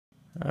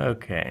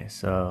Okay,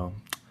 so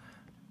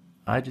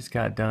I just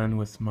got done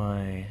with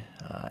my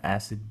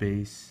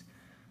acid-base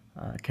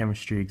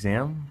chemistry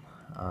exam.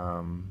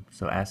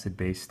 So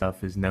acid-base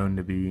stuff is known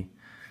to be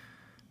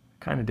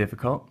kind of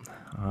difficult.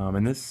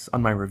 And this,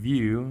 on my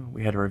review,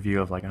 we had a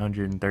review of like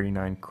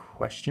 139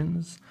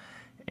 questions,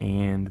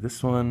 and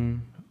this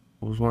one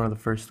was one of the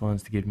first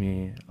ones to give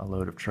me a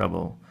load of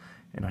trouble,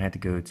 and I had to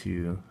go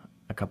to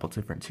a couple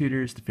different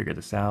tutors to figure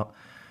this out.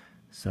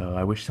 So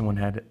I wish someone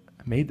had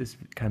made this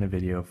kind of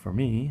video for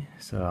me,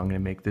 so I'm going to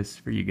make this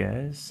for you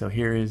guys. So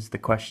here is the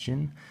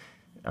question,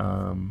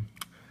 and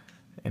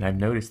I've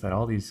noticed that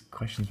all these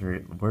questions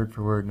were word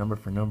for word, number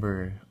for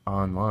number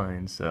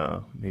online,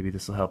 so maybe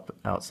this will help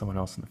out someone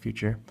else in the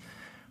future.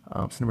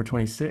 So number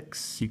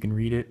 26, you can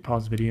read it,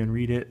 pause the video and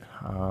read it,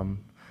 and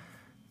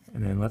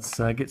then let's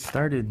get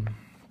started.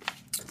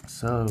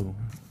 So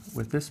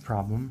with this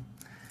problem,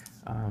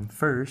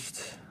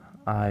 first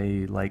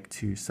I like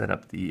to set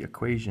up the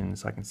equation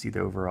so I can see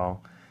the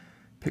overall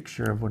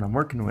picture of what I'm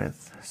working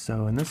with.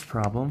 So in this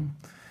problem,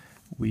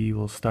 we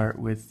will start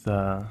with,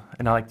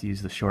 and I like to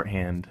use the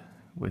shorthand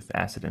with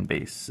acid and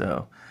base.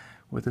 So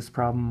with this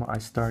problem, I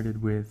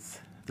started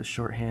with the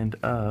shorthand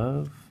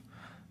of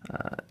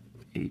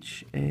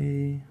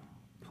HA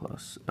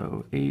plus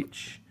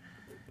OH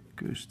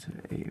goes to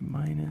A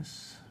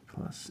minus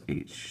plus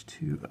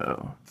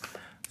H2O.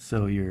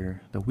 So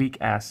the weak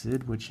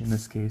acid, which in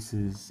this case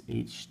is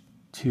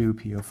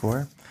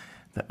H2PO4,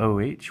 the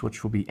OH,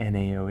 which will be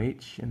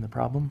NaOH in the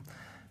problem,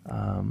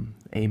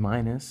 A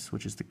minus,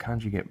 which is the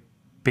conjugate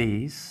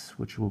base,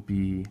 which will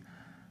be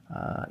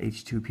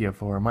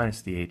H2PO4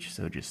 minus the H,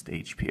 so just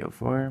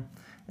HPO4,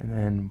 and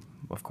then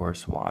of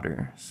course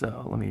water.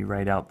 So let me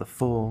write out the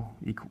full,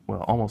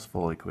 well, almost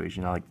full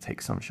equation. I like to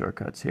take some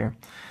shortcuts here.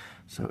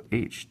 So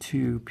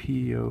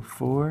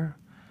H2PO4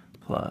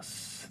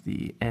 plus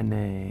the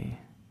NaOH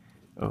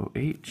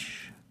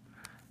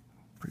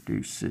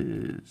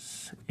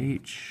produces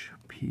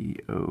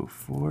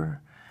HPO4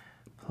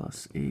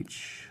 plus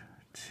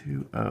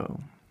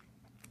H2O.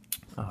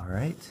 All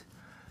right,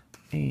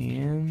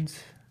 and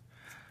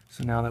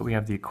so now that we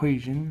have the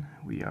equation,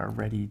 we are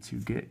ready to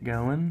get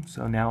going.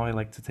 So now I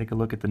like to take a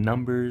look at the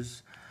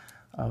numbers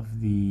of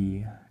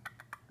the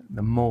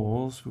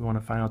moles. We want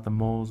to find out the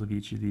moles of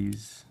each of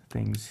these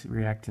things,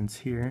 reactants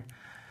here.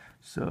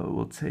 So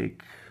we'll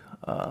take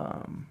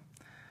the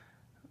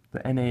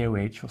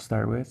NaOH we'll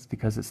start with,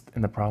 because it's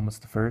in the problem it's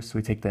the first. So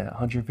we take the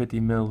 150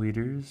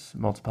 milliliters,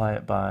 multiply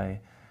it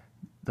by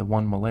the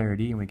 1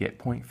 molarity, and we get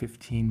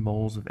 0.15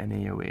 moles of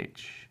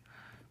NaOH.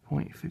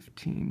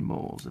 0.15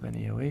 moles of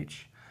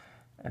NaOH.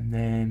 And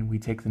then we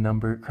take the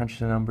number, crunch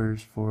the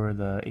numbers for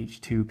the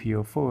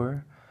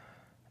H2PO4,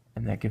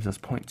 and that gives us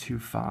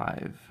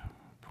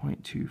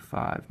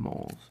 0.25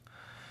 moles.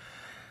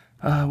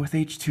 With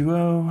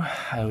H2O,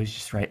 I always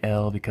just write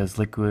L because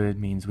liquid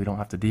means we don't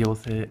have to deal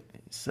with it,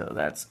 so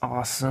that's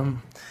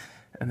awesome.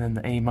 And then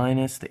the A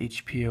minus, the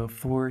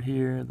HPO4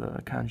 here,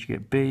 the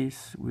conjugate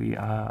base,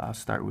 I'll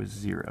start with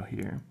 0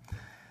 here.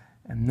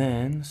 And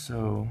then,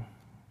 so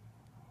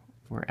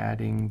we're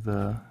adding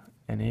the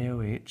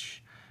NaOH,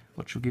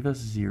 which will give us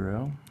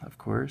 0, of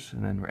course,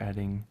 and then we're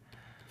adding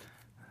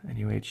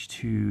NaOH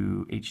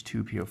to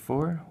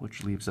H2PO4,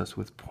 which leaves us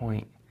with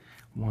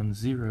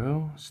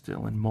 0.10,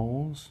 still in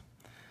moles.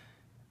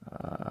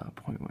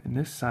 In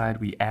this side,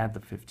 we add the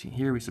 15.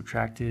 Here we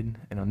subtracted,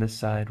 and on this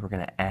side, we're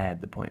going to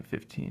add the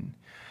 0.15.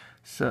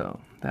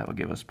 So that will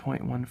give us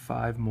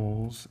 0.15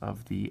 moles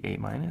of the A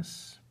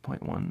minus,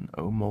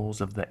 0.10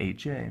 moles of the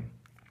HA.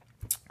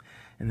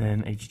 And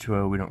then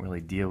H2O we don't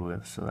really deal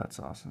with, so that's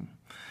awesome.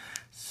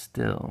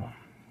 Still,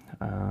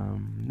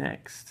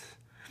 next.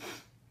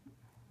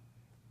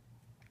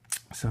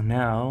 So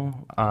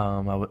now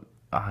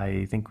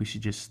I think we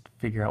should just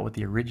figure out what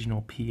the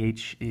original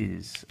pH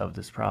is of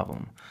this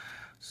problem.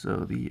 So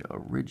the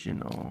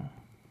original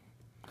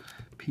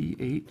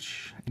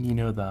pH, and you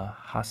know the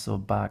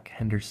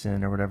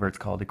Hasselbalch-Henderson or whatever it's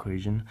called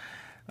equation,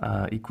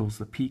 equals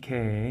the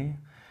pKa.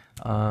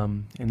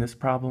 In this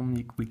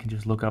problem, we can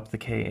just look up the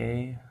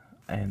Ka,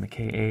 and the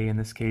Ka in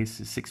this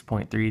case is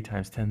 6.3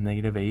 times 10 to the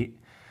negative 8.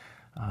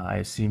 I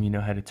assume you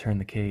know how to turn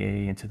the Ka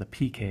into the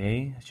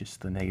pKa. It's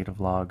just the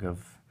negative log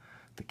of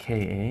the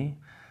Ka.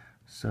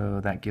 So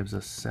that gives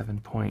us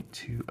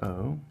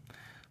 7.20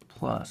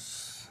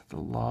 plus the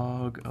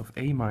log of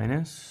A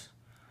minus,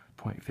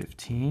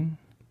 0.15,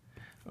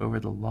 over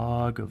the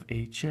log of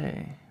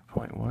HA,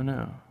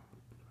 0.10.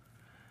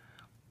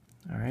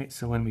 All right,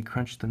 so when we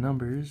crunch the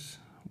numbers,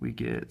 we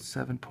get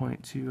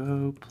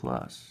 7.20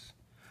 plus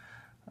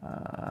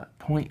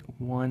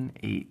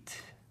 0.18,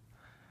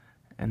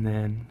 and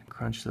then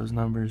crunch those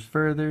numbers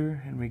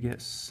further, and we get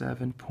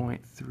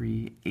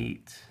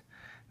 7.38.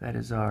 That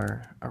is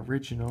our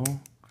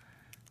original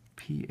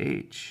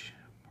pH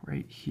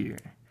right here,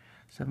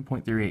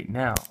 7.38.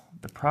 Now,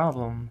 the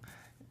problem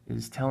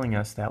is telling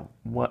us that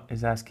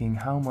asking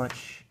how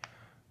much,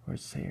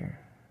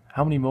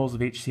 how many moles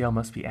of HCl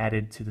must be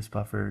added to this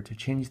buffer to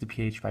change the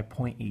pH by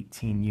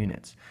 0.18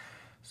 units.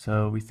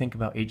 So we think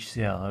about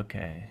HCl,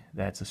 okay,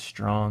 that's a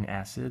strong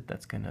acid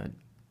that's going to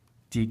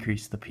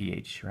decrease the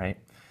pH, right?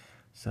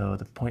 So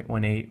the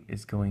 0.18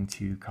 is going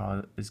to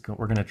cause,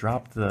 we're going to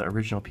drop the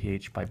original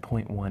pH by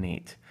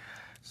 0.18.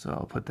 So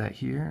I'll put that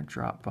here,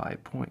 drop by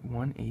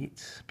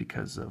 0.18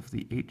 because of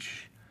the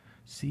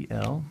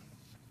HCl.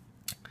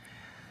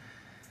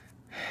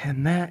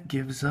 And that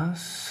gives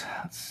us,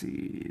 let's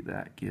see,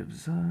 that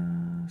gives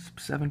us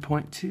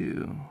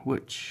 7.2,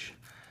 which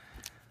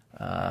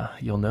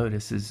you'll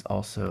notice is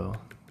also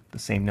the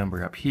same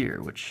number up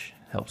here, which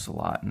helps a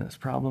lot in this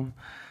problem.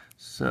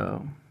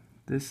 So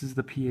this is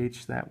the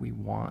pH that we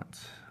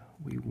want.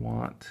 We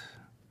want,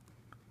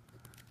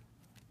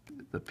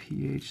 the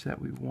pH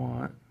that we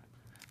want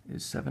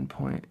is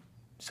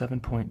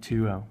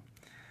 7.20.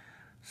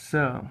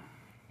 So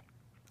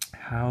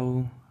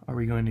how are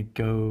we going to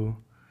go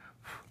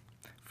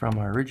from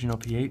our original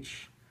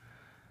pH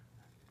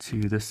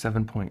to this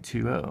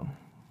 7.20?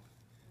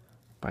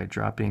 By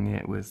dropping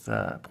it with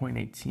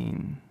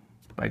 0.18.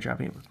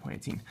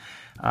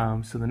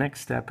 So the next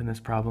step in this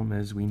problem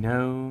is we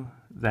know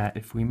that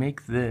if we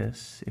make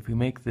this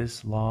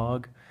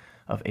log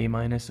of A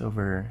minus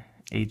over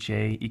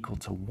HA equal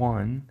to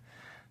 1,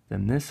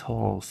 then this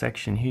whole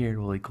section here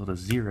will equal to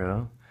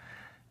 0,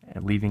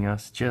 and leaving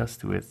us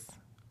just with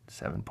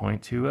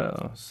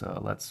 7.20. So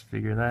let's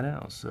figure that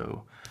out.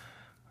 So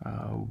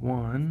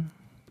 1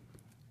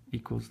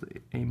 equals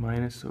the A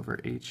minus over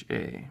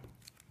HA.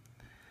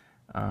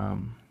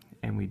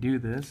 And we do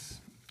this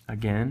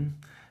again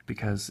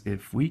because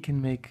if we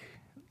can make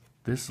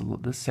this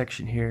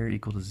section here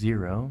equal to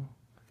 0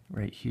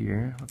 right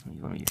here,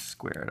 let me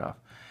square it off.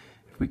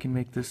 If we can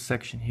make this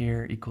section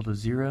here equal to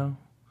 0,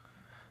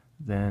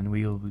 then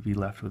we will be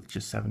left with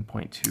just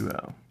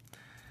 7.20.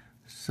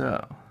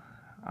 So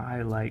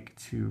I like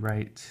to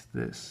write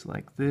this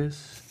like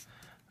this: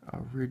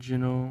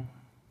 original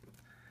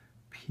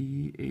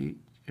pH,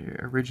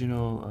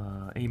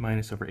 A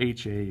minus over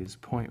HA is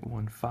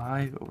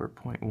 0.15 over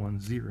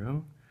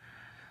 0.10,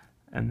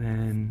 and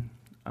then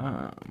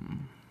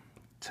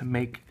to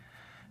make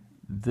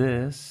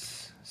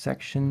this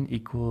section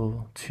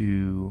equal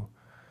to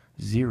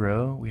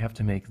 0, we have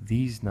to make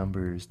these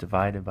numbers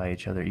divided by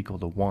each other equal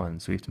to 1,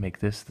 so we have to make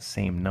this the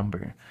same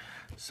number.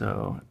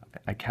 So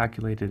I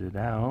calculated it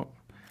out,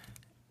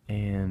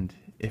 and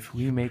if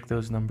we make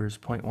those numbers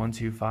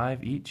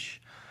 0.125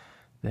 each,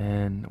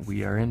 then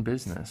we are in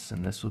business,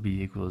 and this will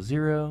be equal to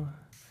 0,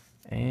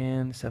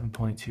 and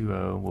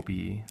 7.20 will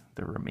be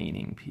the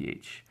remaining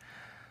pH.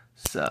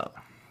 So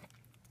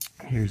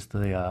here's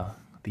the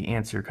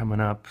answer coming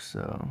up,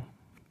 so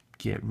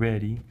get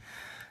ready.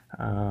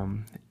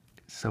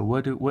 So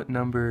what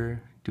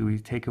number do we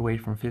take away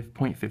from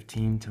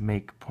 0.15 to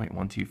make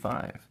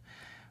 0.125?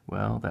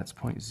 Well, that's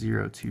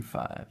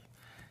 0.025.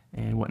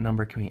 And what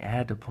number can we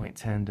add to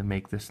 0.10 to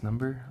make this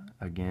number?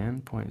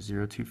 Again,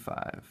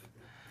 0.025.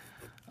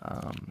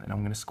 And I'm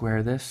going to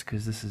square this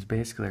because this is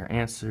basically our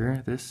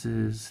answer. This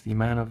is the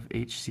amount of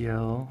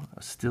HCl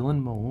still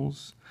in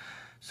moles.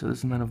 So this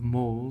is the amount of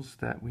moles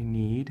that we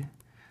need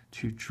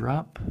to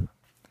drop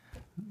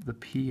the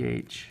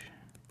pH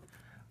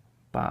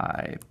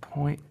by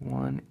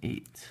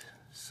 0.18.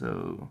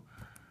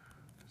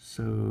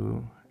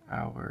 So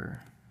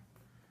our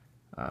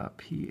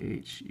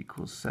pH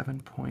equals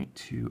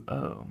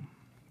 7.20.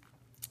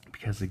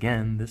 Because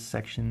again, this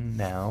section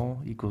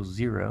now equals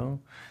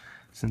 0.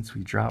 Since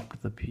we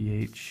dropped the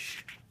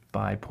pH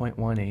by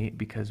 0.18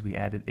 because we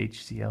added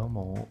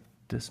HCl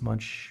this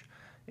much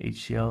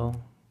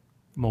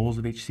moles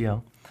of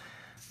HCl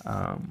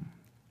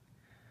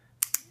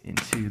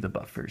into the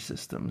buffer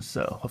system.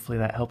 So hopefully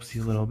that helps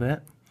you a little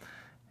bit,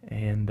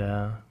 and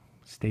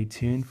stay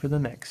tuned for the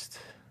next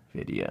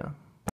video.